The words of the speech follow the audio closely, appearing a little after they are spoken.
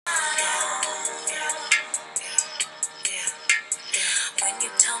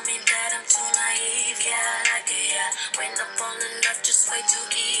way too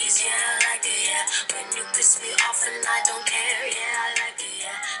easy, yeah, I like it, yeah. When you piss me off and I don't care, yeah, I like it,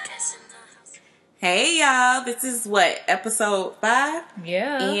 yeah. Hey y'all, this is episode 5?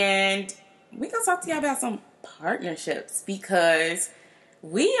 Yeah. And we're going to talk to y'all about some partnerships because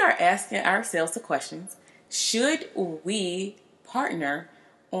we are asking ourselves the questions. Should we partner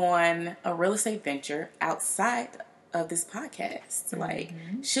on a real estate venture outside of this podcast? Mm-hmm. Like,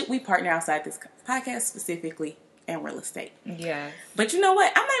 should we partner outside this podcast, specifically in real estate? Yeah. But you know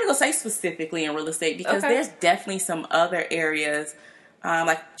what? I'm not even going to say specifically in real estate because there's definitely some other areas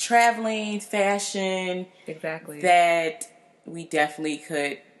like traveling, fashion. Exactly. That we definitely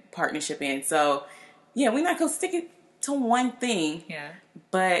could partnership in. So, yeah, we're not going to stick it to one thing. Yeah.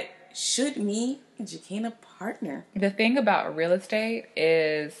 But should me and Jakina partner? The thing about real estate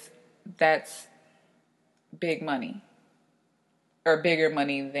is that's big money. Or bigger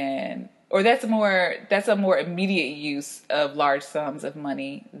money than... Or that's a more immediate use of large sums of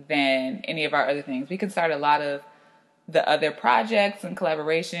money than any of our other things. We can start a lot of the other projects and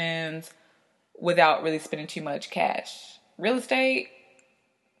collaborations without really spending too much cash. Real estate,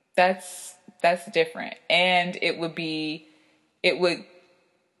 that's different. And it's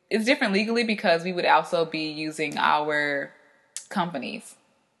different legally because we would also be using our companies.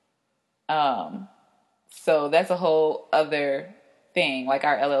 So that's a whole other thing. Like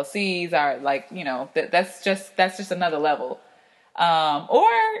our LLCs are like, that's just another level.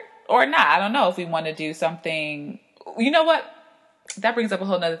 Or not. I don't know if we want to do something. You know what? That brings up a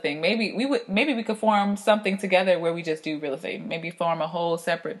whole nother thing. Maybe we could form something together where we just do real estate. Maybe form a whole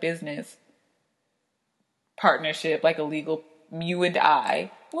separate business partnership, like a legal you and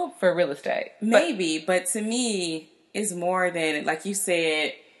I for real estate. Maybe, but to me, it's more than, like you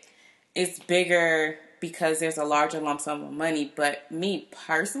said, it's bigger because there's a larger lump sum of money. But me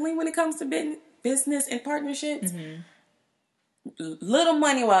personally, when it comes to business and partnerships, little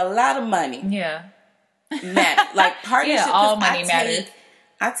money with a lot of money. Yeah. Matter. Like partnership, all money matters.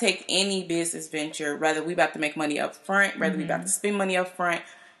 I take any business venture, whether we about to make money up front, whether we about to spend money up front,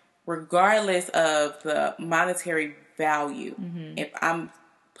 regardless of the monetary value. If I'm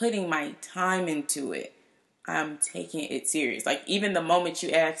putting my time into it, I'm taking it serious. Like even the moment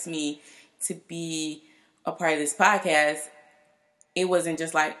you asked me to be a part of this podcast, it wasn't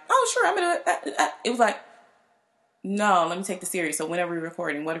just like, oh sure, I'm gonna. It was like, no, let me take this serious. So when are we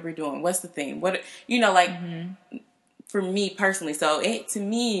recording? What are we doing? What's the thing? For me personally. So to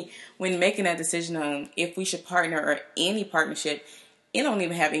me, when making that decision on if we should partner or any partnership, it don't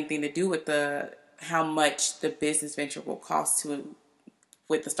even have anything to do with how much the business venture will cost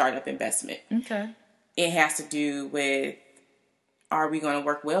with the startup investment. Okay. It has to do with, are we going to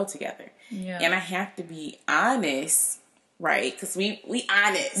work well together? Yeah. And I have to be honest. Right, because we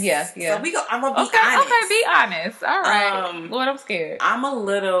honest. Yeah. So I'm gonna be honest. Okay, be honest. All right. Lord, I'm scared. I'm a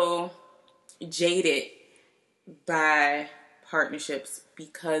little jaded by partnerships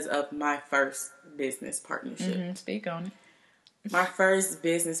because of my first business partnership. Speak on it. My first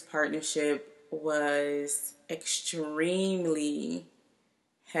business partnership was extremely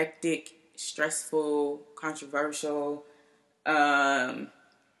hectic, stressful, controversial,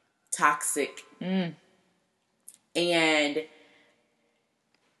 toxic.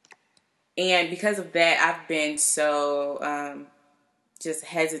 And because of that, I've been so just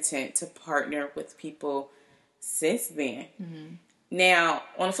hesitant to partner with people since then. Now,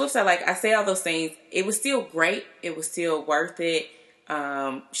 on the flip side, like I say all those things, it was still great. It was still worth it.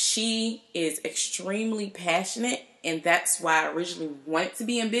 She is extremely passionate, and that's why I originally wanted to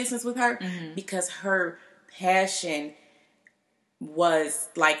be in business with her, because her passion was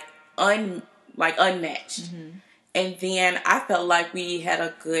like unmatched. And then I felt like we had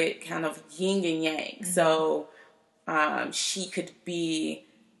a good kind of yin and yang. So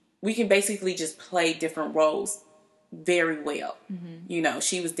we can basically just play different roles very well.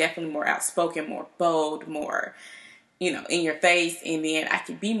 She was definitely more outspoken, more bold, more, in your face. And then I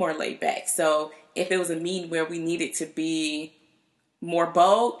could be more laid back. So if it was a meeting where we needed to be more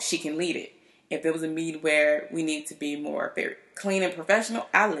bold, she can lead it. If it was a meeting where we need to be more very clean and professional,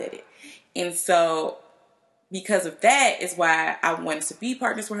 I led it. And so because of that is why I wanted to be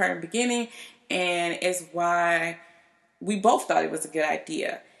partners with her in the beginning, and it's why we both thought it was a good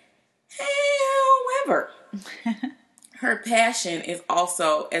idea. However, her passion is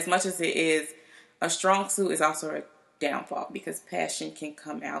also, as much as it is a strong suit, is also a downfall, because passion can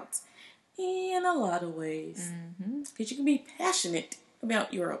come out in a lot of ways. Because you can be passionate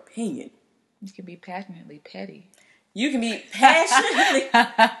about your opinion. You can be passionately petty. You can be passionately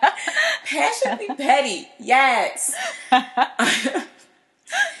petty. Yes.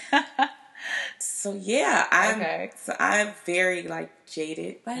 So yeah, I'm very like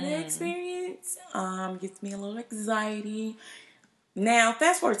jaded by the experience. Gives me a little anxiety. Now,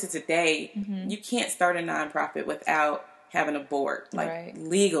 fast forward to today, you can't start a nonprofit without having a board, like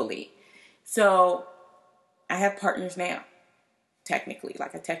legally. So I have partners now, technically.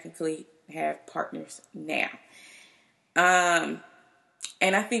 Like I technically have partners now. And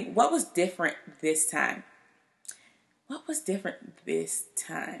I think what was different this time?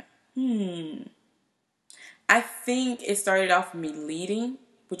 I think it started off with me leading,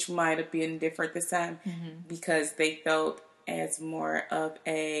 which might have been different this time because they felt as more of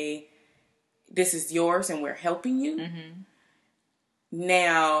a, this is yours and we're helping you.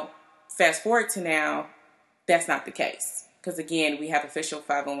 Now, fast forward to now, that's not the case. Because again, we have official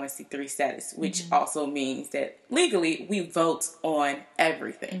 501c3 status, which also means that legally we vote on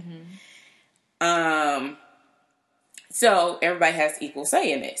everything. So everybody has equal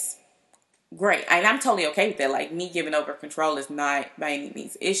say in this. Great. And I'm totally okay with that. Like, me giving over control is not by any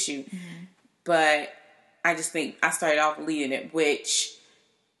means an issue. But I just think I started off leading it, which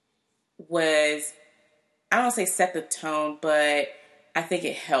was, I don't want to say set the tone, but I think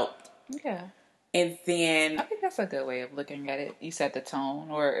it helped. Yeah. And then I think that's a good way of looking at it. You set the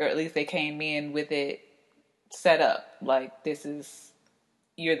tone, or at least they came in with it set up. Like,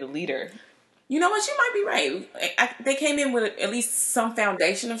 you're the leader. You know what? You might be right. They came in with at least some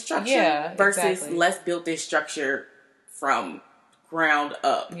foundation of structure versus let's build this structure from ground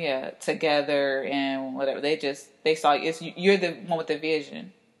up. Yeah, together and whatever. They saw you're the one with the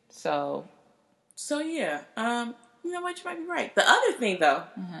vision. So yeah. You know what? You might be right. The other thing, though,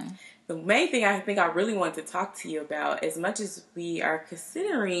 the main thing I think I really wanted to talk to you about, as much as we are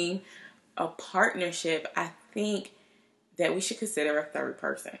considering a partnership, I think that we should consider a third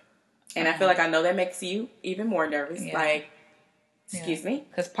person. And I feel like I know that makes you even more nervous. Yeah. Like, excuse me?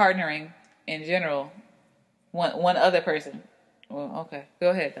 Because partnering in general, one other person. Well, okay. Go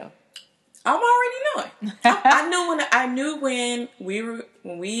ahead, though. I'm already knowing. I knew when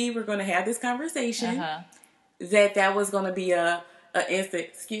we were going to have this conversation that was going to be a instant.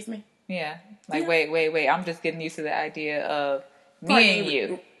 Excuse me? Yeah. Like, wait. I'm just getting used to the idea of me and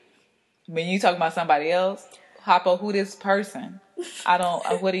you. When you talk about somebody else, Hoppo, who this person? I don't,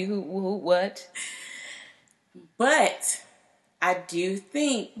 what? But I do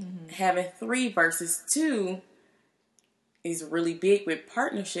think having 3 versus 2 is really big with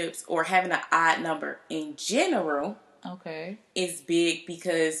partnerships, or having an odd number in general. Okay. Is big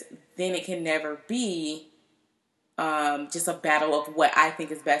because then it can never be just a battle of what I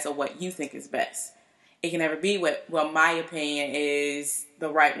think is best or what you think is best. It can never be well, my opinion is the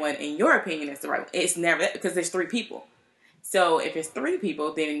right one and your opinion is the right one. It's never that, because there's 3 people. So if it's 3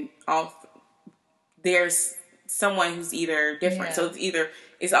 people, then there's someone who's either different. Yeah. So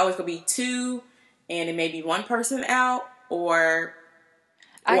it's always going to be 2 and it may be 1 person out or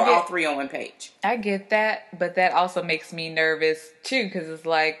all 3 on one page. I get that, but that also makes me nervous too, because it's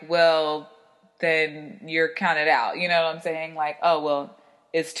like, well, then you're counted out. You know what I'm saying? Like, oh, well,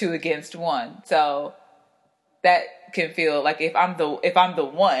 it's 2 against 1. So that can feel like if I'm the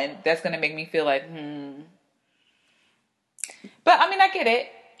one, that's going to make me feel like, But I mean, I get it.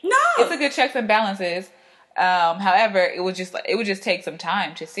 No, it's a good checks and balances. However, it would just take some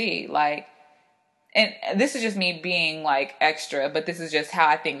time to see, like, and this is just me being like extra, but this is just how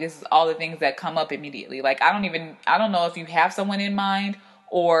I think. This is all the things that come up immediately. Like, I don't know if you have someone in mind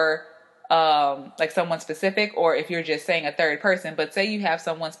or like someone specific, or if you're just saying a third person. But say you have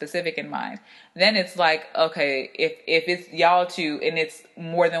someone specific in mind, then it's like, okay, if it's y'all 2 and it's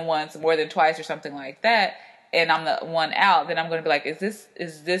more than once, more than twice, or something like that, and I'm the one out, then I'm going to be like, was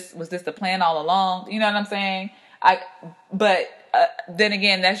this the plan all along? You know what I'm saying? But then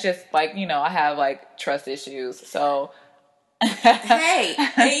again, that's just like, I have like trust issues. So, hey,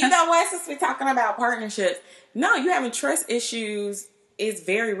 and you know what? Since we're talking about partnerships, no, you having trust issues is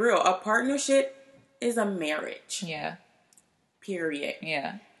very real. A partnership is a marriage. Yeah. Period.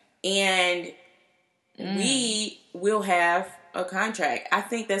 Yeah. And we will have a contract. I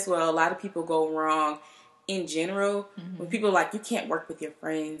think that's where a lot of people go wrong in general. When people are like, you can't work with your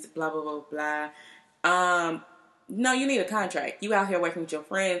friends, blah, blah, blah, blah. No, you need a contract. You out here working with your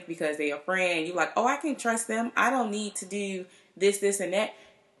friends because they're your friend. You like, oh, I can trust them. I don't need to do this, and that.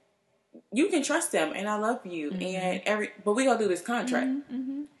 You can trust them, and I love you, but we gonna do this contract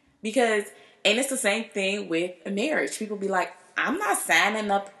because, and it's the same thing with a marriage. People be like, I'm not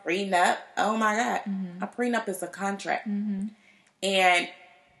signing up a prenup. Oh my God, a prenup is a contract, and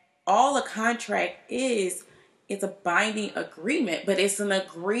all a contract is it's a binding agreement, but it's an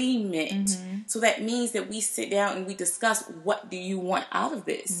agreement. So that means that we sit down and we discuss, what do you want out of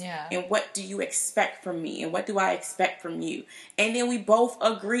this? Yeah. And what do you expect from me? And what do I expect from you? And then we both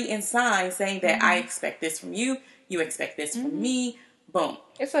agree and sign saying that I expect this from you. You expect this from me. Boom.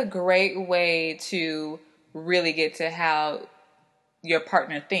 It's a great way to really get to how your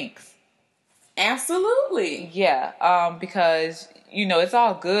partner thinks. Absolutely. Yeah. Because, you know, it's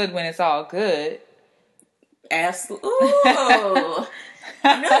all good when it's all good. Absolutely. Ooh.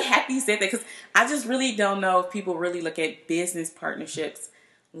 I'm really happy you said that, because I just really don't know if people really look at business partnerships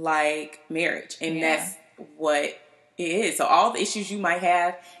like marriage. And that's what it is. So all the issues you might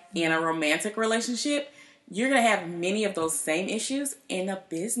have in a romantic relationship, you're going to have many of those same issues in a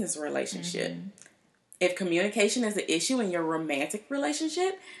business relationship. If communication is an issue in your romantic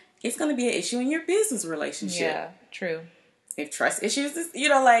relationship, it's going to be an issue in your business relationship. Yeah, true. If trust issues is, you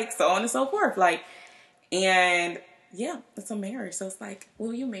know, like so on and so forth. Like, and yeah, it's a marriage. So it's like,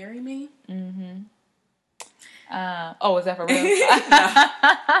 will you marry me? Oh, is that for real?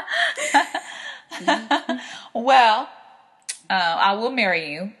 Well, I will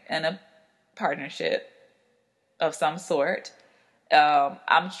marry you in a partnership of some sort.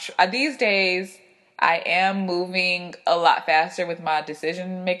 These days, I am moving a lot faster with my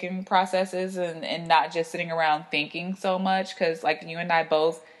decision making processes and not just sitting around thinking so much, because like you and I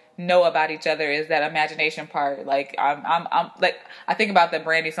both know about each other is that imagination part. Like I'm like, I think about the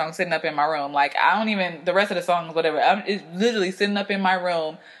Brandy song Sitting Up in My Room. Like I don't even, the rest of the songs, whatever, it's literally sitting up in my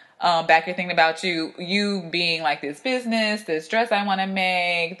room, back here thinking about you being like this business, this dress I want to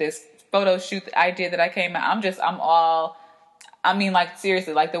make, this photo shoot idea that I came out. I mean, like,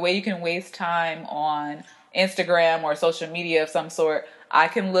 seriously, like the way you can waste time on Instagram or social media of some sort, I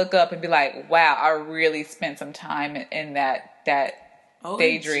can look up and be like, wow, I really spent some time in that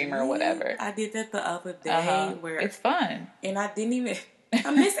daydream or whatever. I did that the other day where it's fun. And I didn't even,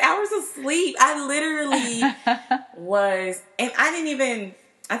 I missed hours of sleep. I literally was, and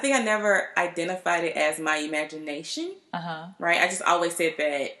I think I never identified it as my imagination. Right? I just always said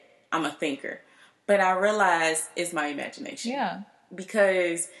that I'm a thinker. But I realized it's my imagination. Yeah.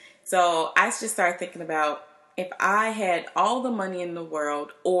 Because, so I just started thinking about, if I had all the money in the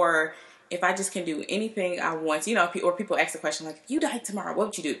world, or if I just can do anything I want, you know, or people ask the question, like, if you died tomorrow, what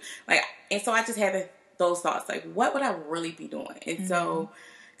would you do? Like, and so I just had those thoughts, like, what would I really be doing? And so,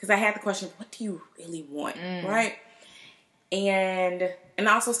 because I had the question, what do you really want? Right? And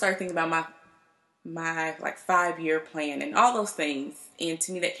I also started thinking about my like 5-year plan and all those things. And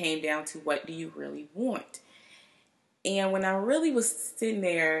to me, that came down to, what do you really want? And when I really was sitting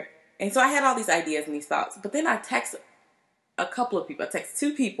there, and so I had all these ideas and these thoughts, but then I texted a couple of people. I texted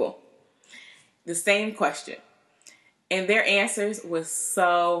 2 people the same question, and their answers was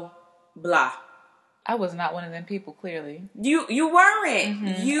so blah. I was not one of them people, clearly. You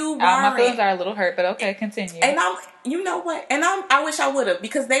weren't. You weren't. My feelings are a little hurt, but okay, continue. And you know what? And I wish I would have,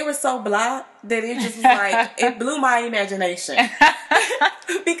 because they were so blah that it just was like, it blew my imagination.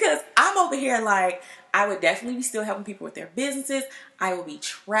 Because I'm over here like, I would definitely be still helping people with their businesses. I will be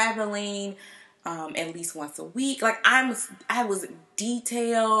traveling at least once a week. Like I was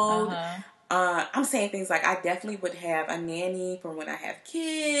detailed. I'm saying things like, I definitely would have a nanny for when I have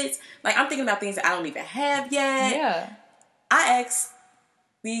kids. Like, I'm thinking about things that I don't even have yet. Yeah. I asked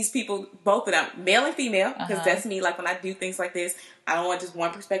these people, both of them, male and female, because that's me. Like, when I do things like this, I don't want just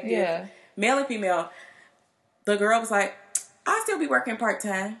one perspective. Yeah. Male and female. The girl was like, I'll still be working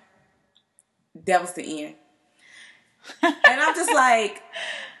part-time. That was the end. And I'm just like...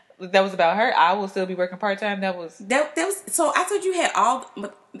 That was about her. I will still be working part-time. That was... So I told you had all...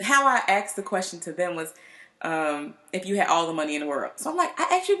 How I asked the question to them was, if you had all the money in the world. So I'm like,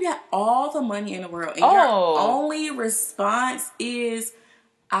 I asked you if you had all the money in the world. And your only response is,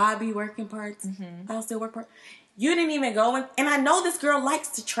 I'll be working parts. I'll still work part. You didn't even go in. And I know this girl likes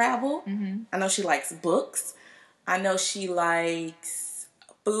to travel. I know she likes books. I know she likes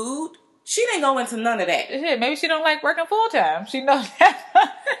food. She didn't go into none of that. Shit, maybe she don't like working full-time. She knows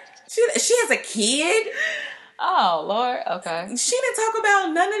that. She has a kid. Oh, Lord. Okay. She didn't talk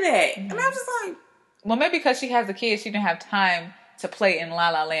about none of that. And I'm just like... Well, maybe because she has a kid, she didn't have time to play in La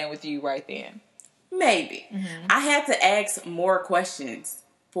La Land with you right then. Maybe. I had to ask more questions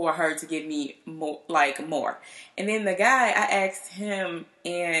for her to give me more. And then the guy, I asked him,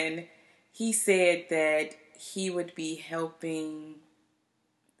 and he said that he would be helping...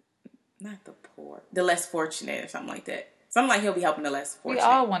 Not the poor. The less fortunate or something like that. Something like he'll be helping the less fortunate.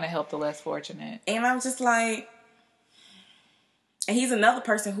 We all want to help the less fortunate. And I'm just like... And he's another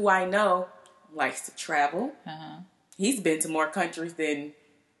person who I know likes to travel. He's been to more countries than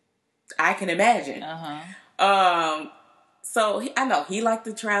I can imagine. So I know he liked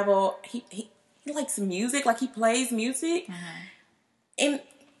to travel. He likes music. Like, he plays music. And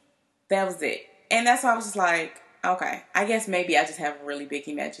that was it. And that's why I was just like, okay, I guess maybe I just have a really big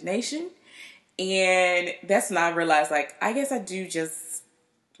imagination. And that's when I realized, like, I guess I do just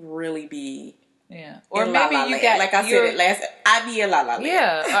really be... Yeah, or maybe you got, like I said it last. I be a la la land.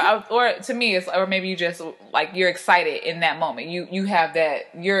 Yeah, or to me, it's, or maybe you just, like, you're excited in that moment. You have that.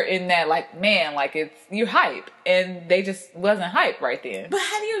 You're in that, like, man, like, it's, you're hype, and they just wasn't hype right then. But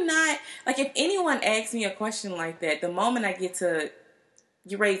how do you not, like, if anyone asks me a question like that, the moment I get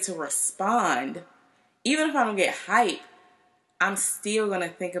ready to respond, even if I don't get hype, I'm still gonna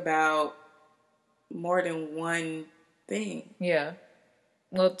think about more than one thing. Yeah.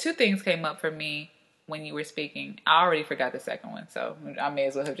 Well, two things came up for me when you were speaking. I already forgot the second one, so I may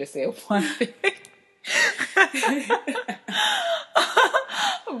as well have just said one thing.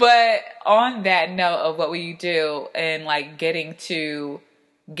 But on that note of what will you do, and like getting to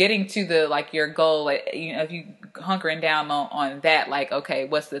the, like, your goal, like, you know, if you hunkering down on that, like, okay,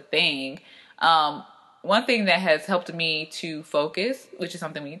 what's the thing? One thing that has helped me to focus, which is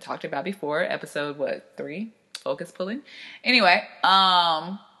something we talked about before, episode 3. Focus pulling. Anyway,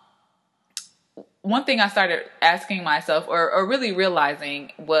 one thing I started asking myself, or really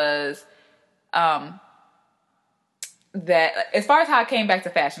realizing, was that as far as how I came back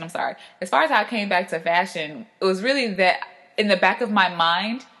to fashion, it was really that in the back of my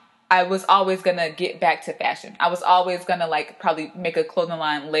mind, I was always going to get back to fashion. I was always going to, like, probably make a clothing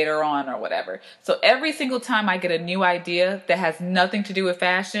line later on or whatever. So every single time I get a new idea that has nothing to do with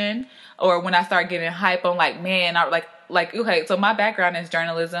fashion, or when I start getting hype, I'm like, man, I like, okay, so my background is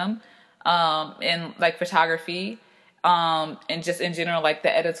journalism, and like photography, and just in general, like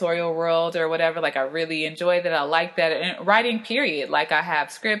the editorial world or whatever. Like, I really enjoy that. I like that. And writing, period. Like, I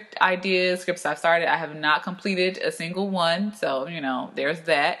have scripts I've started. I have not completed a single one. So, you know, there's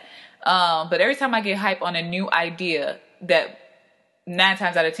that. But every time I get hype on a new idea that 9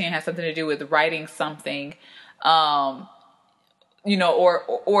 times out of 10 has something to do with writing something, you know,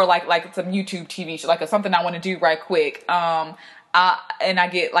 or like some YouTube TV show, like something I want to do right quick. And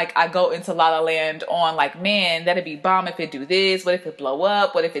I go into La La Land on, like, man, that'd be bomb if it do this. What if it blow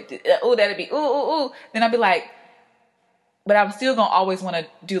up? What if it, that'd be, ooh. Then I'd be like, but I'm still going to always want to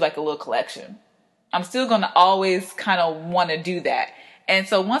do, like, a little collection. I'm still going to always kind of want to do that. And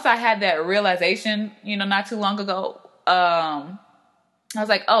so once I had that realization, you know, not too long ago, I was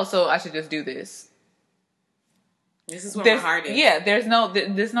like, oh, so I should just do this. This is what my heart is. Yeah, there's no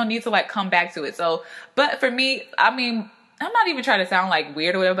need to, like, come back to it. So, but for me, I mean, I'm not even trying to sound like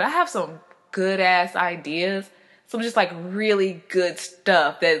weird or whatever, but I have some good ass ideas. Some just, like, really good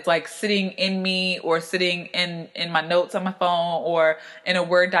stuff that's, like, sitting in me, or sitting in my notes on my phone, or in a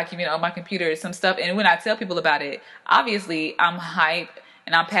Word document on my computer, some stuff. And when I tell people about it, obviously I'm hype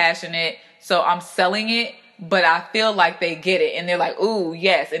and I'm passionate, so I'm selling it, but I feel like they get it and they're like, ooh,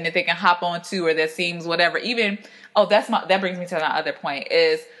 yes. And that they can hop on too, or that seems whatever. Even, that brings me to my other point,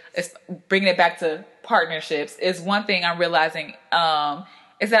 is bringing it back to partnerships. Is one thing I'm realizing,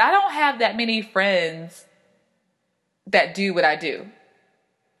 is that I don't have that many friends that do what I do.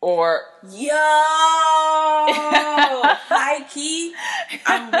 Or, yo, high key,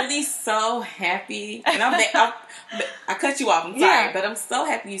 I'm really so happy, and I cut you off, I'm sorry, but I'm so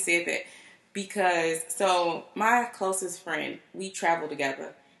happy you said that, because, so, my closest friend, we travel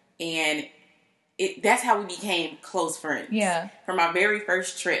together, and that's how we became close friends. Yeah. From our very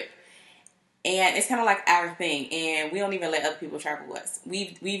first trip. And it's kind of like our thing, and we don't even let other people travel with us.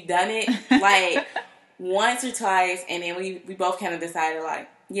 We've done it, like, once or twice, and then we both kind of decided, like,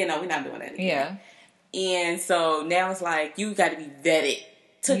 you know, we're not doing that again. Yeah. And so now it's like, you got to be vetted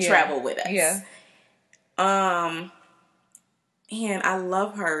to travel with us. Yeah. And I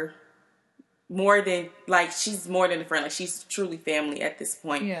love her more than, like, she's more than a friend. Like, she's truly family at this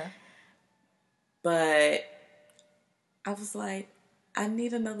point. Yeah. But I was like, I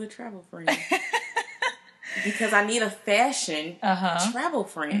need another travel friend. Because I need a fashion travel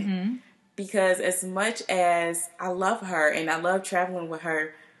friend. Mm-hmm. Because as much as I love her and I love traveling with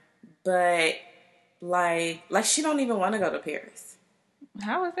her, but like she don't even want to go to Paris.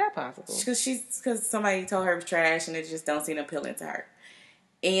 How is that possible? Because somebody told her it was trash and it just don't seem appealing to her.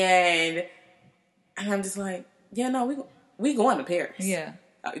 And I'm just like, yeah, no, we going to Paris. Yeah.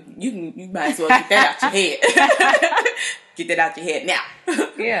 You might as well get that out your head. Get that out your head now.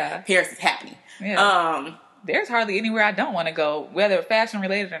 Yeah. Paris is happening. Yeah. There's hardly anywhere I don't want to go, whether fashion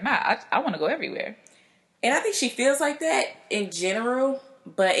related or not. I want to go everywhere. And I think she feels like that in general,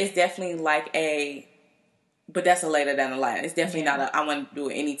 but it's definitely like a but that's a later down the line. It's definitely not a I want to do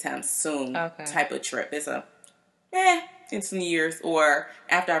it anytime soon type of trip. It's a in some years, or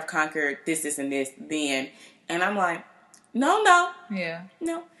after I've conquered this and this, then. And I'm like, no. Yeah.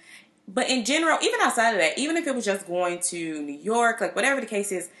 No. But in general, even outside of that, even if it was just going to New York, like whatever the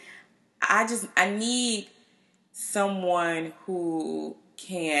case is, I need someone who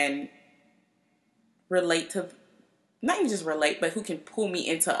can relate to, not even just relate, but who can pull me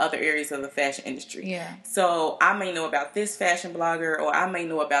into other areas of the fashion industry. Yeah. So I may know about this fashion blogger, or I may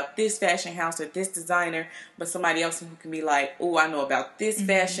know about this fashion house or this designer, but somebody else who can be like, oh, I know about this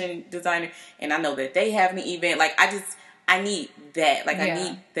fashion designer, and I know that they have an event. Like, I need that. Like, I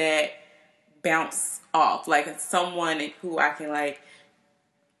need that bounce off. Like, someone who I can, like,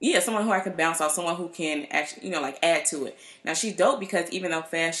 someone who I can bounce off, someone who can actually, like, add to it. Now, she's dope because even though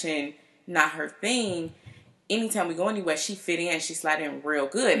fashion not her thing, anytime we go anywhere, she fit in, she slide in real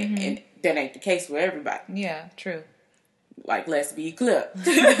good. And that ain't the case with everybody. Yeah, true. Like, let's be clear.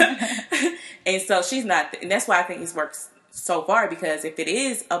 And so she's not, and that's why I think it's worked so far, because if it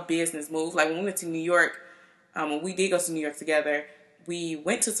is a business move, like when we went to New York, when we did go to New York together, we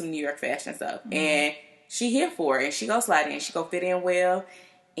went to some New York fashion stuff, and she here for it, and she go slide in, she go fit in well,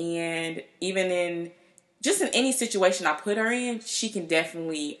 and even in any situation I put her in, she can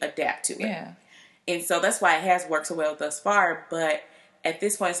definitely adapt to it. Yeah. And so that's why it has worked so well thus far. But at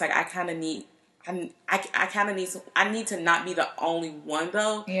this point, it's like I kind of need, I need to not be the only one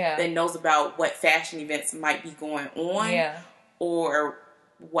though that knows about what fashion events might be going on, or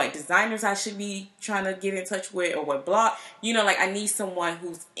what designers I should be trying to get in touch with, or what blog. Like, I need someone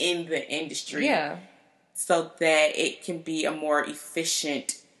who's in the industry, so that it can be a more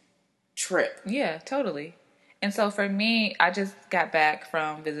efficient trip. Yeah, totally. And so for me, I just got back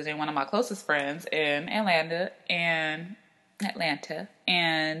from visiting one of my closest friends in Atlanta, and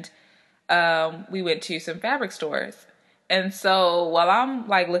we went to some fabric stores. And so while I'm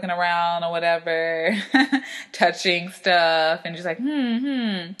like looking around or whatever, touching stuff and just like,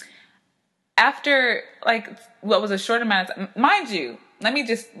 after like what was a short amount of time, mind you, let me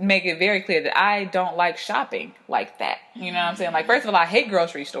just make it very clear that I don't like shopping like that. You know what I'm saying? Like, first of all, I hate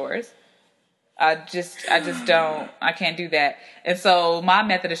grocery stores. I just don't, I can't do that. And so my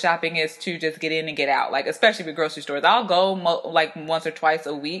method of shopping is to just get in and get out. Like, especially with grocery stores, I'll go like once or twice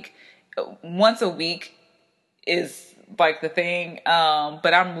a week. Once a week is like the thing.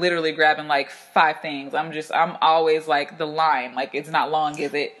 But I'm literally grabbing like 5 things. I'm always like the line. Like, it's not long,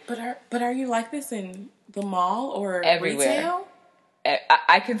 is it? But are you like this in the mall or everywhere? Retail?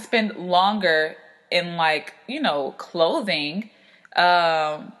 I can spend longer in like, clothing.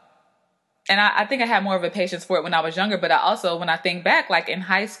 And I think I had more of a patience for it when I was younger. But I also, when I think back, like in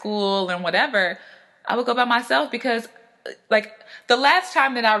high school and whatever, I would go by myself because, like, one of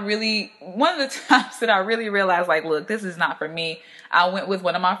the times that I really realized, like, look, this is not for me. I went with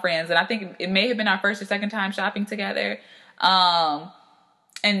one of my friends, and I think it may have been our first or second time shopping together. And,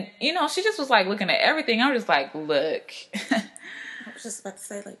 she just was like looking at everything. I was just like, look. I was just about to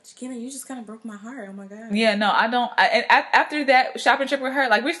say, like, Chiquina, you just kind of broke my heart. Oh my God. Yeah, no, I don't. And after that shopping trip with her,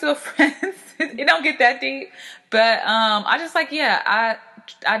 like, we're still friends. It don't get that deep. But I just like, I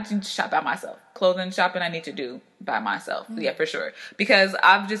shop by myself. Clothing shopping I need to do by myself. Mm-hmm. Yeah, for sure. Because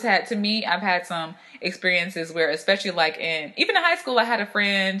I've had some experiences where, especially like even in high school, I had a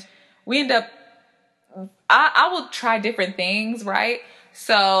friend. We end up, I will try different things, right?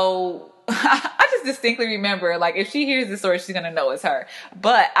 So I just distinctly remember, like, if she hears this story, she's going to know it's her.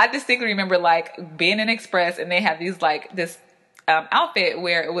 But I distinctly remember, like, being in Express, and they have this outfit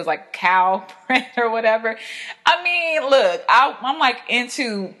where it was, like, cow print or whatever. I mean, look, I'm, like,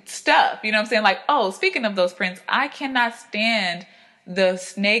 into stuff. You know what I'm saying? Like, oh, speaking of those prints, I cannot stand the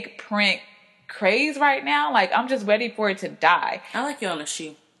snake print craze right now. Like, I'm just ready for it to die. I like it on a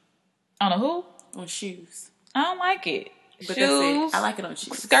shoe. On a who? On shoes. I don't like it. But shoes, I like it on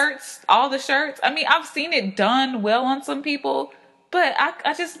shoes. Skirts, all the shirts. I mean, I've seen it done well on some people, but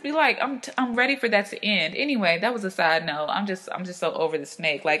I just be like, I'm ready for that to end. Anyway, that was a side note. I'm just so over the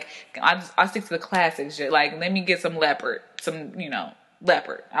snake. Like, I stick to the classics. Like, let me get some leopard,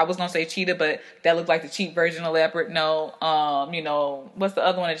 leopard. I was gonna say cheetah, but that looked like the cheap version of leopard. No, what's the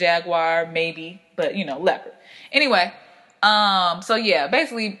other one? A jaguar, maybe, but leopard. Anyway. So yeah,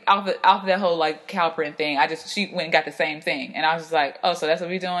 basically off of that whole like cow print thing, she went and got the same thing, and I was just like, oh, so that's what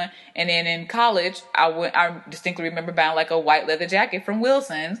we're doing. And then in college, I distinctly remember buying like a white leather jacket from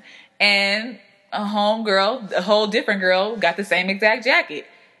Wilson's, and a whole different girl got the same exact jacket.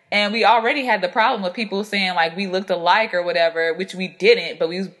 And we already had the problem of people saying like we looked alike or whatever, which we didn't, but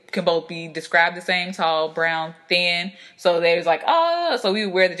we can both be described the same, tall, brown, thin. So they was like, oh, so we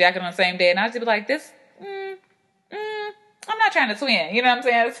would wear the jacket on the same day, and I just be like, this. not trying to twin. You know what I'm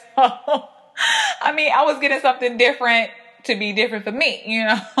saying? So, I mean, I was getting something different to be different for me, you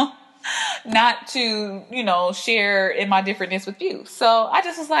know, not to, you know, share in my differentness with you. So I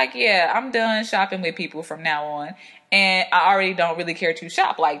just was like, yeah, I'm done shopping with people from now on. And I already don't really care to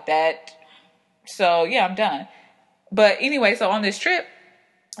shop like that. So yeah, I'm done. But anyway, so on this trip,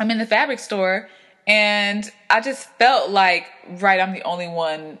 I'm in the fabric store and I just felt like, right, I'm the only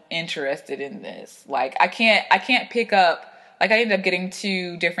one interested in this. Like I can't pick up, like I ended up getting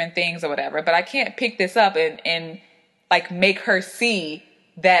 2 different things or whatever, but I can't pick this up and like make her see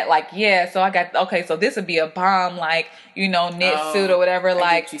that, like, yeah, so I got, okay, so this would be a bomb, like, you know, knit suit or whatever.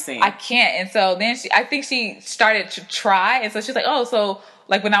 Like I can't. And so then I think she started to try. And so she's like, oh, so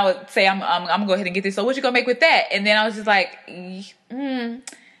like when I would say, I'm gonna go ahead and get this. So what you gonna make with that? And then I was just like,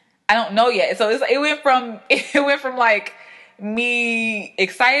 I don't know yet. So it went from like me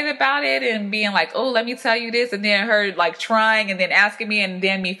excited about it and being like, oh, let me tell you this. And then her like trying and then asking me and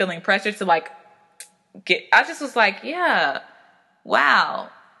then me feeling pressure to like I just was like, yeah, wow.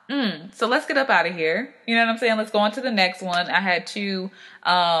 So let's get up out of here. You know what I'm saying? Let's go on to the next one. I had 2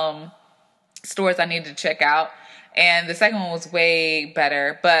 stores I needed to check out. And the second one was way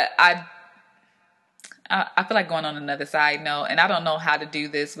better. But I feel like going on another side note, and I don't know how to do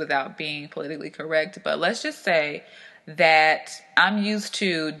this without being politically correct, but let's just say that I'm used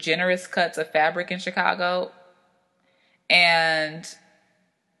to generous cuts of fabric in Chicago, and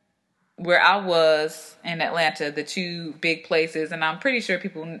where I was in Atlanta, the 2 big places, and I'm pretty sure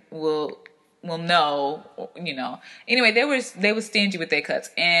people will know, you know. Anyway, they were stingy with their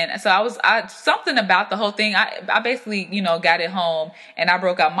cuts, and so I something about the whole thing. I basically, you know, got it home and I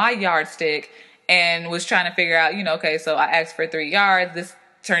broke out my yardstick and was trying to figure out, you know, okay, so I asked for 3 yards. This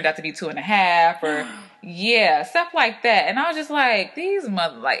turned out to be 2.5, or yeah, stuff like that. And I was just like, these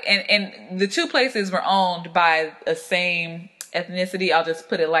and the 2 places were owned by the same ethnicity. I'll just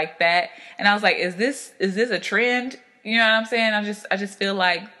put it like that. And I was like, is this a trend? You know what I'm saying? I just feel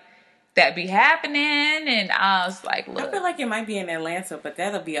like that be happening. And I was like, look, I feel like it might be in Atlanta, but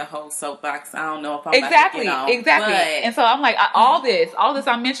that'll be a whole soapbox. I don't know if I'm about to get on, exactly. But And so I'm like, all this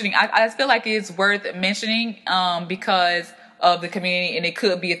I'm mentioning, I just feel like it's worth mentioning because of the community, and it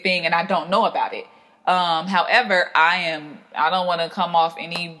could be a thing, and I don't know about it. However, I don't want to come off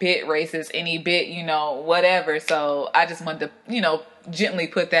any bit racist, any bit, you know, whatever. So I just wanted to, you know, gently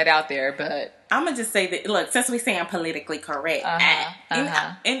put that out there. But I'm going to just say that, look, since we say I'm politically correct,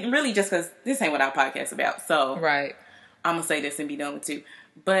 and really just because this ain't what our podcast about, so right, I'm going to say this and be done with too.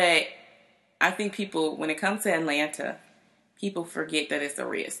 But I think people, when it comes to Atlanta, people forget that it's a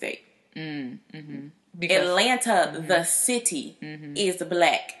red state. Atlanta, the city, is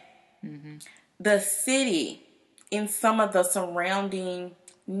black. The city in some of the surrounding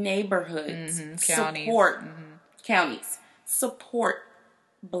neighborhoods counties support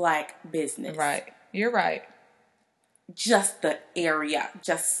black business. Right. You're right. Just the area,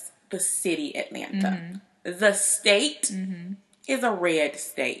 just the city, Atlanta. The state is a red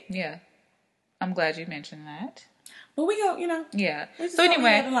state. Yeah. I'm glad you mentioned that. But we go, you know. Yeah. So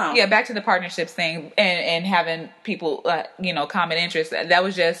anyway, yeah, back to the partnerships thing and having people, you know, common interest. That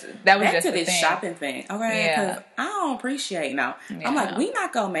was just back to the this thing. shopping thing. Okay. Yeah. Because I don't appreciate now. Yeah. I'm like, we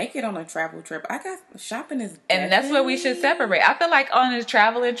not going to make it on a travel trip. I got shopping is and that's where we should separate. I feel like on a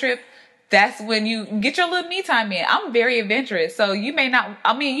traveling trip, that's when you get your little me time in. I'm very adventurous, so you may not,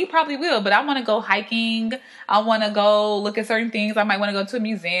 I mean, you probably will, but I want to go hiking. I want to go look at certain things. I might want to go to a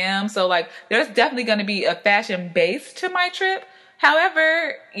museum. So, like, there's definitely going to be a fashion base to my trip.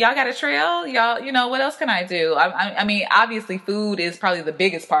 However, y'all got a trail. Y'all, you know, what else can I do? I mean, obviously, food is probably the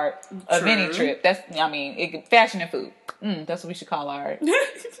biggest part of any trip. That's, I mean, fashion and food. That's what we should call our.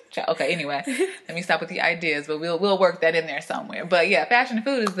 Okay, anyway, let me stop with the ideas, but we'll work that in there somewhere. But yeah, fashion and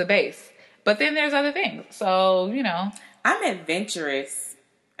food is the base. But then there's other things. So, you know. I'm adventurous.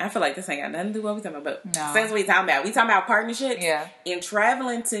 I feel like this ain't got nothing to do with what we talking about. But no. Since we talking about partnerships. Yeah. And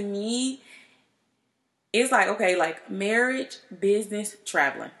traveling to me, it's like, okay, like marriage, business,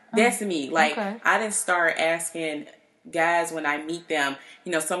 traveling. That's me. Like, okay. I didn't start asking guys when I meet them.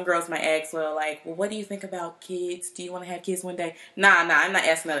 You know, some girls might ask, well, what do you think about kids? Do you want to have kids one day? Nah, I'm not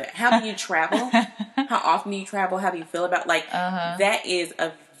asking that. How do you travel? How often do you travel? How do you feel about, that is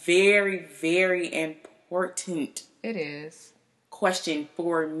a very, very important it is question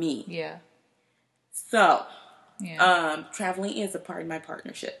for me. Yeah. So, traveling is a part of my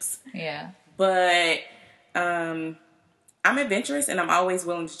partnerships. Yeah. But I'm adventurous and I'm always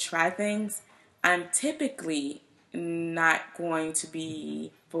willing to try things. I'm typically not going to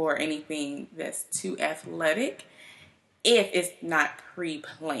be for anything that's too athletic if it's not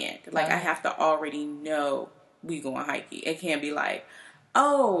pre-planned. Like, I have to already know we going hiking. It can't be like,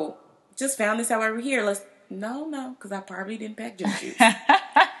 oh, just found this out over here. No, because I probably didn't pack gym shoes.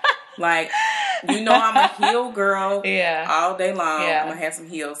 Like, I'm a heel girl all day long. I'm going to have some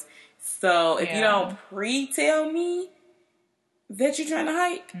heels. So if you don't pre-tell me that you're trying to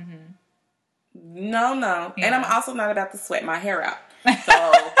hike, no. Yeah. And I'm also not about to sweat my hair out.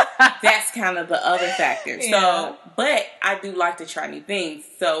 So that's kind of the other factor. Yeah. So, but I do like to try new things.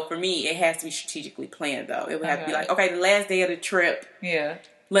 So for me, it has to be strategically planned, though. It would have to be like, okay, the last day of the trip,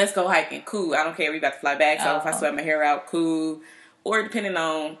 let's go hiking. Cool. I don't care. We about to fly back. So if I sweat my hair out, cool. Or depending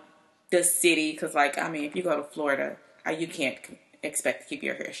on the city, because if you go to Florida, you can't expect to keep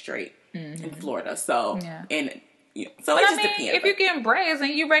your hair straight in Florida. So so it just depends. If you're getting braids and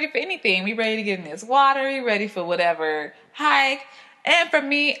you ready for anything, we ready to get in this water, you ready for whatever hike. And for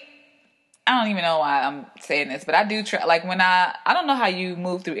me, I don't even know why I'm saying this, but I do try. Like when I don't know how you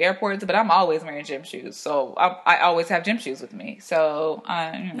move through airports, but I'm always wearing gym shoes, so I always have gym shoes with me. So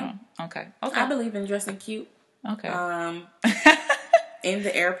okay. I believe in dressing cute. Okay. In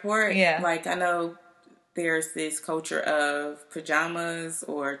the airport, like I know there's this culture of pajamas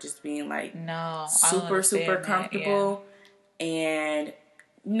or just being like super comfortable, and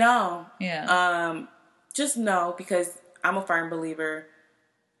just no, because I'm a firm believer.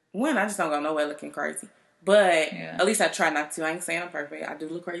 One, I just don't go nowhere looking crazy, but at least I try not to. I ain't saying I'm perfect. I do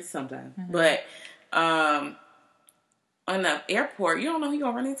look crazy sometimes, but on the airport, you don't know who you're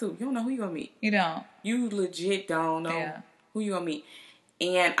gonna run into. You don't know who you're gonna meet. You don't. You legit don't know who you're gonna meet.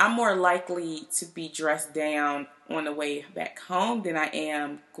 And I'm more likely to be dressed down on the way back home than I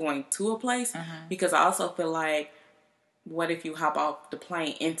am going to a place, because I also feel like, what if you hop off the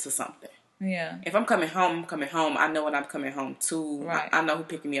plane into something? Yeah. If I'm coming home, I'm coming home. I know what I'm coming home to. Right. I know who's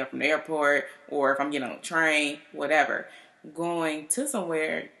picking me up from the airport, or if I'm getting on a train, whatever. Going to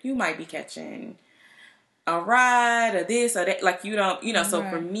somewhere, you might be catching a ride or this or that. Like, you don't, so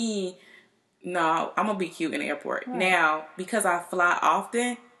for me, no, I'm going to be cute in the airport. Right. Now, because I fly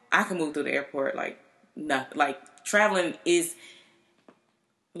often, I can move through the airport like nothing. Like, traveling is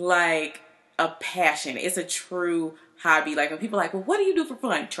like a passion. It's a true hobby. Like, when people are like, well, what do you do for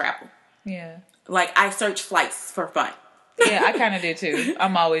fun? Travel. Yeah. Like, I search flights for fun. Yeah, I kind of did too.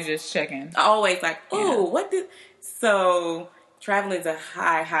 I'm always just checking. Always like, so traveling is a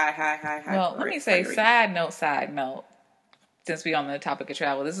high. Well, let me say, side note, since we on the topic of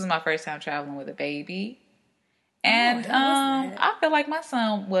travel, this is my first time traveling with a baby. And I feel like my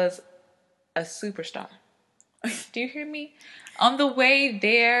son was a superstar. Do you hear me? On the way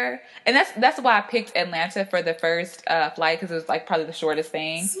there, and that's why I picked Atlanta for the first flight, because it was like probably the shortest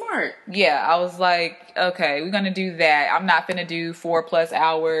thing. Smart. Yeah, I was like, okay, we're gonna do that. I'm not gonna do 4+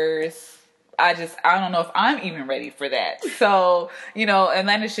 hours. I don't know if I'm even ready for that. So,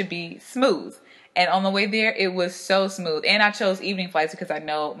 Atlanta should be smooth. And on the way there, it was so smooth. And I chose evening flights because I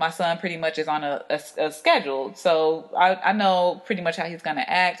know my son pretty much is on a schedule. So I know pretty much how he's going to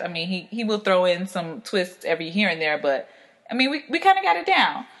act. I mean, he will throw in some twists every here and there, but I mean, we kind of got it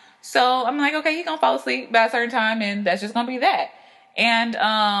down. So I'm like, okay, he's going to fall asleep by a certain time, and that's just going to be that. And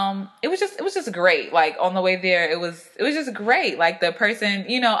it was just great. Like on the way there, it was just great. Like the person,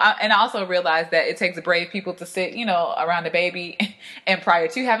 and I also realized that it takes brave people to sit, around a baby. And prior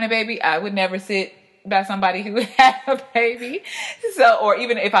to having a baby, I would never sit by somebody who had a baby. So, or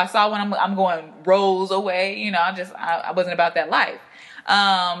even if I saw one, I'm going rows away. I wasn't about that life.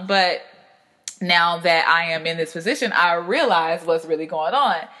 But now that I am in this position, I realize what's really going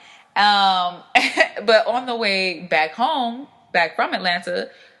on. But on the way back from Atlanta,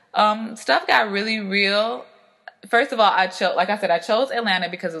 stuff got really real. First of all, I chose Atlanta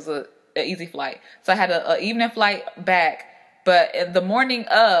because it was an easy flight. So I had an evening flight back, but in the morning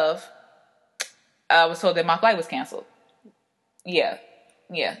of, I was told that my flight was canceled. Yeah.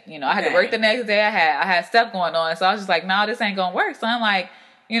 I had to work the next day. I had stuff going on, so I was just like, no, this ain't gonna work. So I'm like,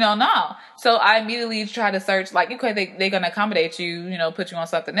 no. So I immediately tried to search, like, okay, they're gonna accommodate you, put you on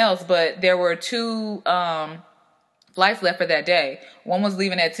something else. But there were 2 flights left for that day. One was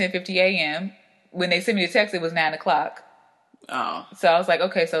leaving at 10:50 a.m. When they sent me the text, it was 9 o'clock. Oh. So I was like,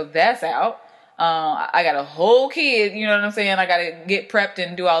 okay, so that's out. I got a whole kid, you know what I'm saying? I got to get prepped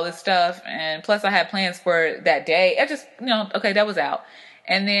and do all this stuff. And plus I had plans for that day. I just, okay, that was out.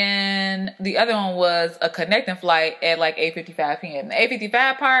 And then the other one was a connecting flight at like 8:55 p.m. The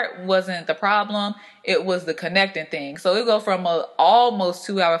 8:55 part wasn't the problem. It was the connecting thing. So it go from a almost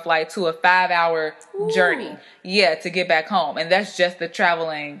 2-hour flight to a 5-hour journey. Yeah, to get back home. And that's just the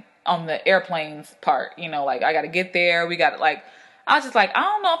traveling on the airplanes part. Like I got to get there. We got like, I was just like, I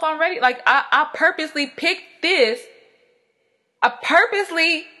don't know if I'm ready. Like I purposely picked this. I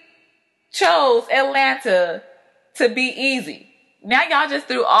purposely chose Atlanta to be easy. Now y'all just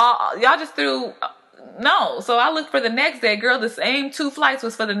threw no. So I looked for the next day. Girl, the same 2 flights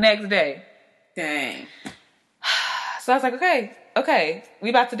was for the next day. Dang. So I was like, okay, we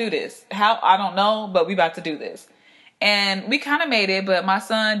about to do this. How? I don't know, but we about to do this. And we kind of made it, but my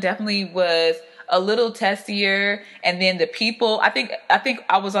son definitely was a little testier. And then the people, I think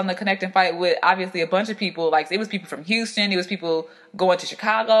I was on the connect and fight with obviously a bunch of people. Like, it was people from Houston, it was people going to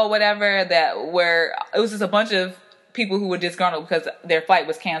Chicago, whatever, it was just a bunch of people who were disgruntled because their flight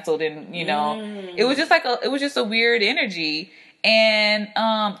was canceled. And, you know, it was just a weird energy. And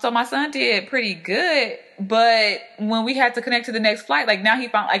so my son did pretty good, but when we had to connect to the next flight, like now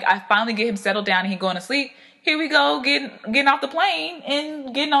I finally get him settled down and he going to sleep. Here we go, getting off the plane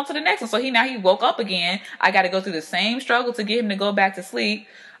and getting on to the next one. So he woke up again. I got to go through the same struggle to get him to go back to sleep.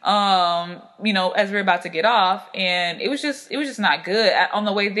 You know, as we're about to get off, and it was just not good. On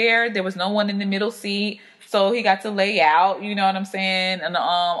the way there was no one in the middle seat. So he got to lay out, you know what I'm saying? And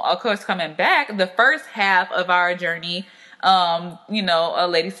of course, coming back, the first half of our journey, you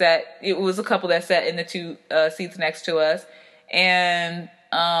know, it was a couple that sat in the 2 seats next to us. And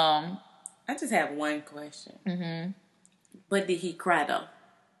I just have one question. Mm-hmm. But did he cry though?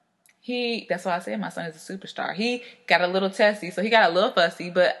 That's why I said my son is a superstar. He got a little testy, so he got a little fussy,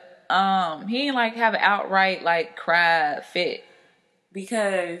 but he didn't like have an outright like cry fit.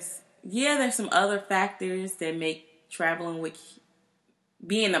 Because there's some other factors that make traveling with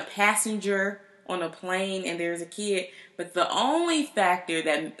being a passenger on a plane and there's a kid, but the only factor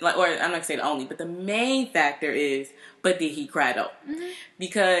that, like, or I'm not gonna say the only, but the main factor is, but did he cry though? Mm-hmm.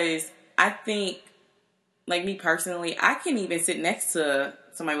 Because I think, like me personally, I can even sit next to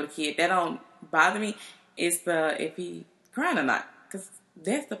somebody with a kid. That don't bother me. It's if he crying or not, because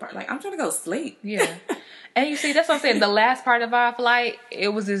that's the part. Like, I'm trying to go to sleep. Yeah. And you see, that's what I'm saying. The last part of our flight, it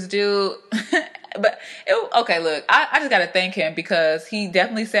was this dude. But okay, look, I just got to thank him because he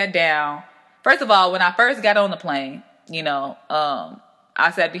definitely sat down. First of all, when I first got on the plane, you know,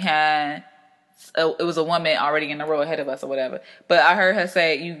 I sat behind. It was a woman already in the row ahead of us or whatever. But I heard her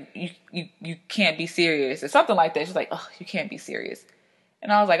say, "You can't be serious," or something like that. She's like, "Oh, you can't be serious,"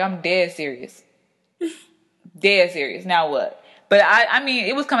 and I was like, "I'm dead serious, dead serious." Now what? But I mean,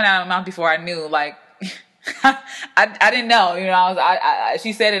 it was coming out of my mouth before I knew. Like, I didn't know. You know,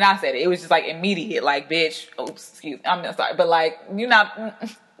 she said it and I said it. It was just like immediate. Like, bitch. Oops, excuse me. I'm sorry, but like, you're not.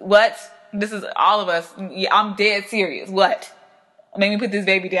 What? This is all of us. Yeah, I'm dead serious. What? Made me put this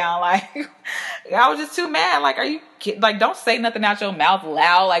baby down. Like, I was just too mad. Like, are you kidding? Like, don't say nothing out your mouth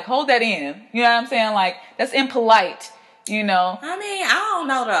loud. Like, hold that in. You know what I'm saying? Like, that's impolite, you know? I mean, I don't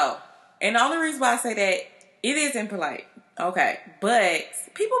know though. And the only reason why I say that, it is impolite. Okay. But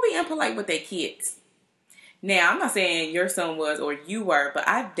people be impolite with their kids. Now, I'm not saying your son was or you were, but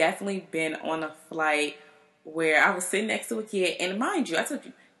I've definitely been on a flight where I was sitting next to a kid. And mind you, I told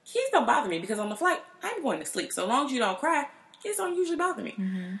you, kids don't bother me because on the flight, I'm going to sleep. So long as you don't cry, kids don't usually bother me.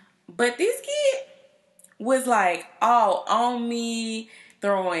 Mm-hmm. But this kid was like all on me,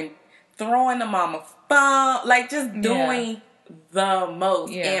 throwing the mama phone, like just doing the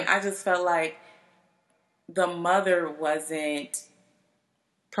most. Yeah. And I just felt like the mother wasn't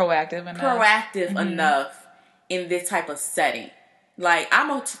proactive enough in this type of setting. Like,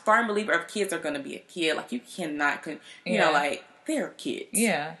 I'm a firm believer if kids are going to be a kid. Like, you cannot, you know, like, they're kids.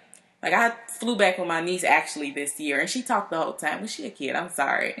 Yeah. Like, I flew back with my niece actually this year, and she talked the whole time. Was she a kid? I'm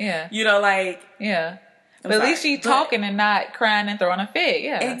sorry. Yeah. You know, like... Yeah. But at least she talking and not crying and throwing a fit.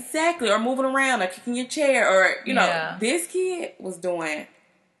 Yeah. Exactly. Or moving around or kicking your chair or, you know, this kid was doing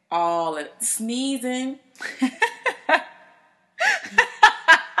all of sneezing.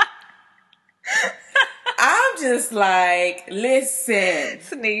 I'm just like, listen.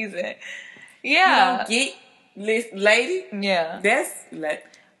 Sneezing. Yeah. Lady. Yeah. That's...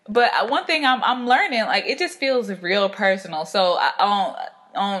 But one thing I'm learning, like, it just feels real personal. So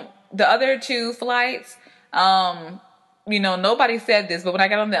on the other 2 flights, you know, nobody said this, but when I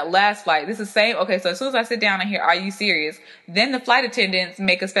got on that last flight, this is the same. Okay, so as soon as I sit down and hear, "Are you serious?" Then the flight attendants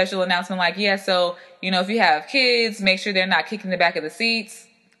make a special announcement like, "Yeah, so, you know, if you have kids, make sure they're not kicking the back of the seats."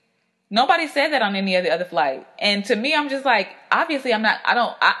 Nobody said that on any of the other flight. And to me, I'm just like, obviously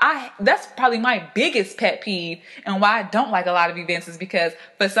that's probably my biggest pet peeve and why I don't like a lot of events is because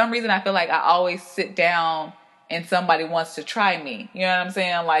for some reason I feel like I always sit down and somebody wants to try me. You know what I'm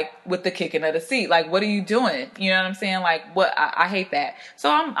saying? Like with the kicking of the seat. Like, what are you doing? You know what I'm saying? Like I hate that.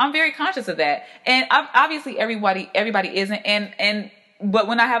 So I'm very conscious of that. And obviously everybody isn't. But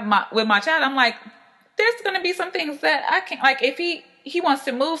when I have with my child, I'm like, there's going to be some things that I can't, like if he wants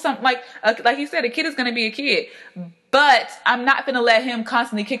to move something, like you said, a kid is going to be a kid. But I'm not gonna let him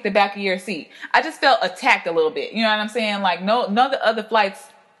constantly kick the back of your seat. I just felt attacked a little bit. You know what I'm saying? Like none of the other flights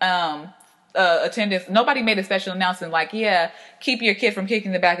attendants, nobody made a special announcement like, yeah, keep your kid from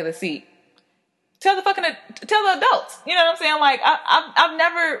kicking the back of the seat. Tell the adults. You know what I'm saying? Like I've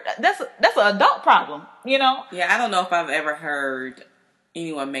never. That's an adult problem. You know? Yeah, I don't know if I've ever heard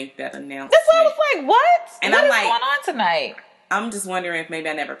anyone make that announcement. That's why I was like, what? And what I'm is like, going on tonight? I'm just wondering if maybe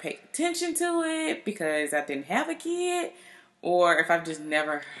I never paid attention to it because I didn't have a kid, or if I've just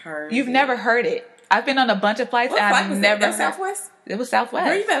never heard. You've never heard it. I've been on a bunch of flights and I've never heard. Southwest? It was Southwest.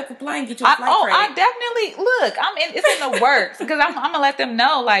 Girl, you better complain. Get your flight credit. I definitely look. It's in the works because I'm gonna let them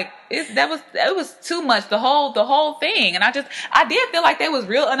know. Like it was too much. The whole thing, and I did feel like they was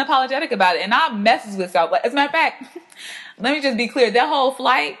real unapologetic about it. And I messes with Southwest. As a matter of fact, let me just be clear. That whole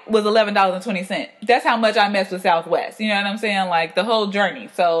flight was $11.20. That's how much I messed with Southwest. You know what I'm saying? Like the whole journey.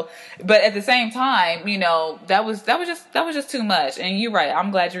 So, but at the same time, you know, that was just too much. And you're right. I'm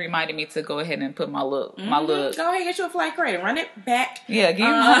glad you reminded me to go ahead and put my look. Go ahead, get you a flight credit. Run it back. Yeah, give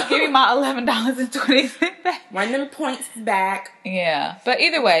me my $11.20 back. Run them points back. Yeah, but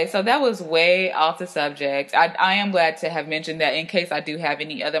either way, so that was way off the subject. I am glad to have mentioned that in case I do have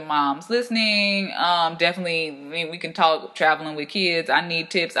any other moms listening. Definitely, I mean, we can talk traveling with kids. I need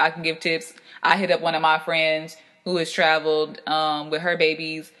tips. I can give tips. I hit up one of my friends who has traveled with her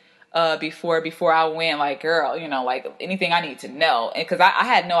babies before I went. Like, girl, you know, like anything I need to know, and because I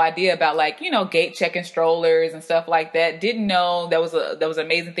had no idea about, like, you know, gate checking strollers and stuff like that. Didn't know that was an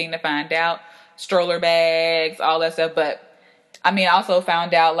amazing thing to find out. Stroller bags, all that stuff. But I mean, I also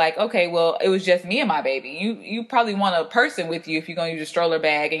found out, like, okay, well, it was just me and my baby. You probably want a person with you if you're going to use a stroller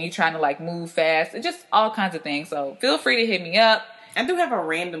bag and you're trying to, like, move fast. It's just all kinds of things. So feel free to hit me up. I do have a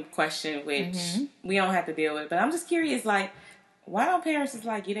random question, which we don't have to deal with, but I'm just curious, like, why don't parents just,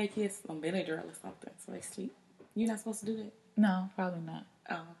 like, get their kids on Benadryl or something so they sleep? You're not supposed to do that? No, probably not.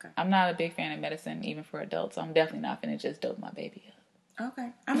 Oh, okay. I'm not a big fan of medicine, even for adults. So I'm definitely not going to just dope my baby up. Okay.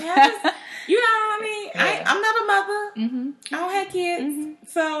 I mean, I just, you know what I mean? Yeah. I'm not a mother. Mm-hmm. I don't have kids. Mm-hmm.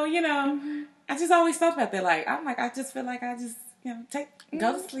 So, you know, I just always thought about that. Like, I just feel like I just, you know,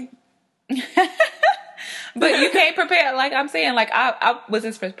 go to sleep. But you can't prepare. Like I'm saying, like I was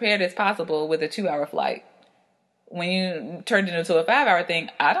as prepared as possible with a 2-hour flight. When you turned it into a 5-hour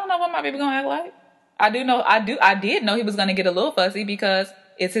thing, I don't know what my baby gonna act like. I did know he was gonna get a little fussy because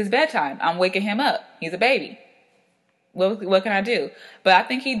it's his bedtime. I'm waking him up. He's a baby. What can I do? But I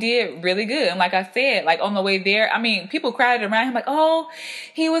think he did really good. And like I said, like on the way there, I mean, people crowded around him like, oh,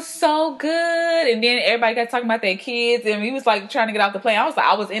 he was so good. And then everybody got talking about their kids and he was like trying to get off the plane. I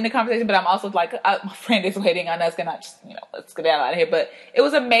was in the conversation, but I'm also like, my friend is waiting on us. Can I just, you know, let's get out of here. But it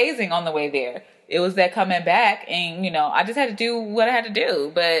was amazing on the way there. It was that coming back and, you know, I just had to do what I had to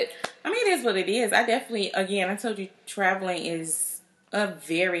do. But I mean, it is what it is. I definitely, again, I told you traveling is a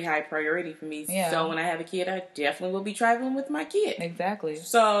very high priority for me. Yeah. So when I have a kid, I definitely will be traveling with my kid. Exactly.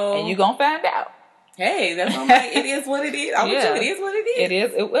 So and you gonna find out. Hey, that's what I'm like. It is what it is. I'm with you. It is what it is. It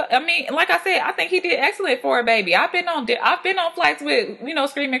is. I mean, like I said, I think he did excellent for a baby. I've been on flights with, you know,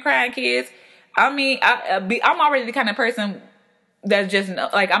 screaming, crying kids. I mean, I'm already the kind of person that's just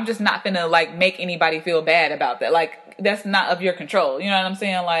like, I'm just not gonna like make anybody feel bad about that. Like that's not of your control. You know what I'm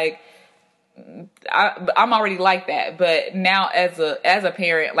saying? Like. I'm already like that, but now as a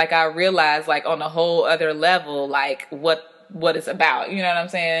parent, like I realize like on a whole other level, like what it's about, you know what I'm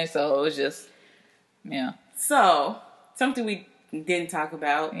saying? So it was just, yeah. So something we didn't talk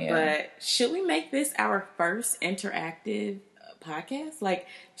about, but should we make this our first interactive podcast? Like,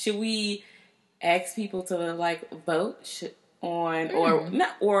 should we ask people to like vote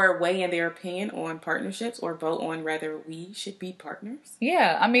or weigh in their opinion on partnerships or vote on whether we should be partners?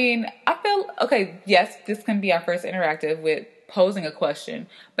 Yeah, I mean, I feel, okay, yes, this can be our first interactive with posing a question,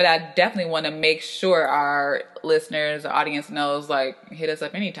 but I definitely want to make sure our listeners, our audience knows, like, hit us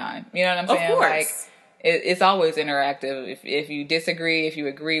up anytime. You know what I'm saying? Of course. Like, it's always interactive. If you disagree, if you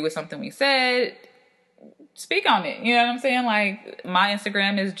agree with something we said, speak on it. You know what I'm saying? Like, my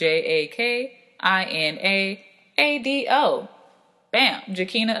Instagram is JAKINAADO. Bam,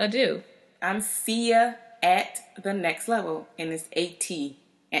 Jakina Adu. I'm Sia at the next level, and it's AT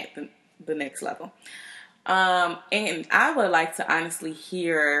at the next level. And I would like to honestly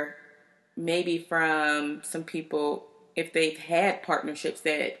hear maybe from some people if they've had partnerships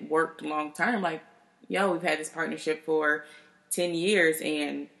that worked long term. Like, yo, we've had this partnership for 10 years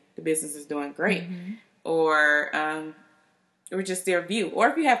and the business is doing great. Mm-hmm. Or just their view. Or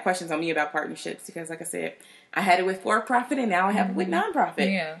if you have questions on me about partnerships, because like I said, I had it with for-profit and now I have it with non-profit.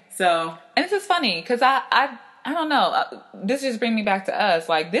 Yeah. So. And it's just funny because I don't know. This just brings me back to us.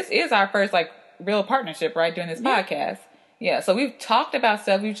 Like, this is our first, like, real partnership, right? Doing this podcast. Yeah, so we've talked about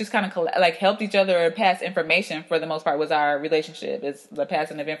stuff. We've just kind of like helped each other pass information for the most part. Was our relationship is the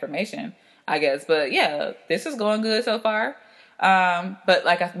passing of information, I guess. But yeah, this is going good so far. But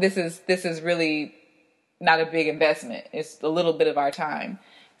like this is really not a big investment. It's a little bit of our time.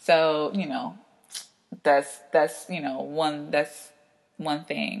 So that's one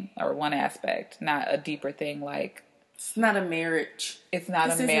thing or one aspect, not a deeper thing like. It's not a marriage. It's not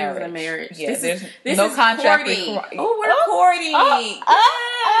a marriage. Isn't a marriage. Yeah, this no is contract. Courting. We're courting.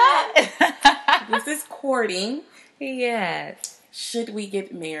 This is courting. Yes. Should we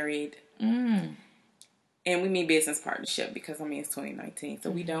get married? And we mean business partnership because it's 2019,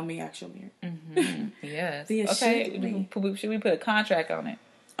 so we don't mean actual marriage. Yes. Okay. Should we put a contract on it?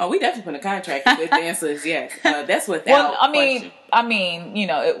 Oh, we definitely put a contract if the answer is yes. That's without question.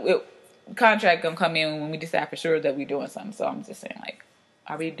 Contract gonna come in when we decide for sure that we're doing something. So I'm just saying, like,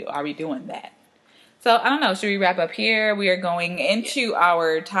 are we doing that? So I don't know. Should we wrap up here? We are going into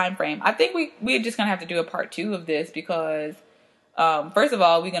our time frame. I think we're just gonna have to do a part 2 of this because, first of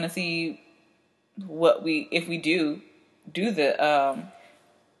all, we're gonna see if we do the.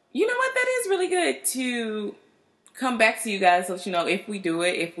 You know what? That is really good to come back to you guys so that you know if we do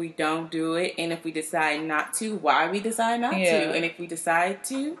it, if we don't do it, and if we decide not to, why we decide not to, and if we decide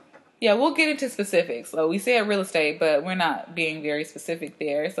to. Yeah, we'll get into specifics. So we said real estate, but we're not being very specific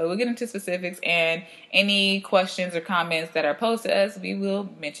there. So we'll get into specifics, and any questions or comments that are posed to us, we will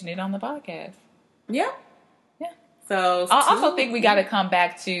mention it on the podcast. Yeah. Yeah. So I also think we got to come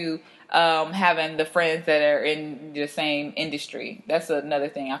back to having the friends that are in the same industry. That's another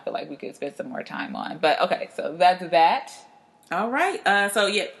thing I feel like we could spend some more time on. But okay, so that's that. All right. So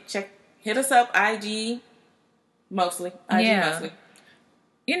yeah, hit us up, IG mostly. Mostly.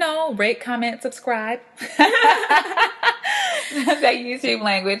 Rate, comment, subscribe. That YouTube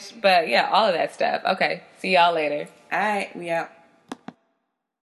language. But yeah, all of that stuff. Okay. See y'all later. All right. We out.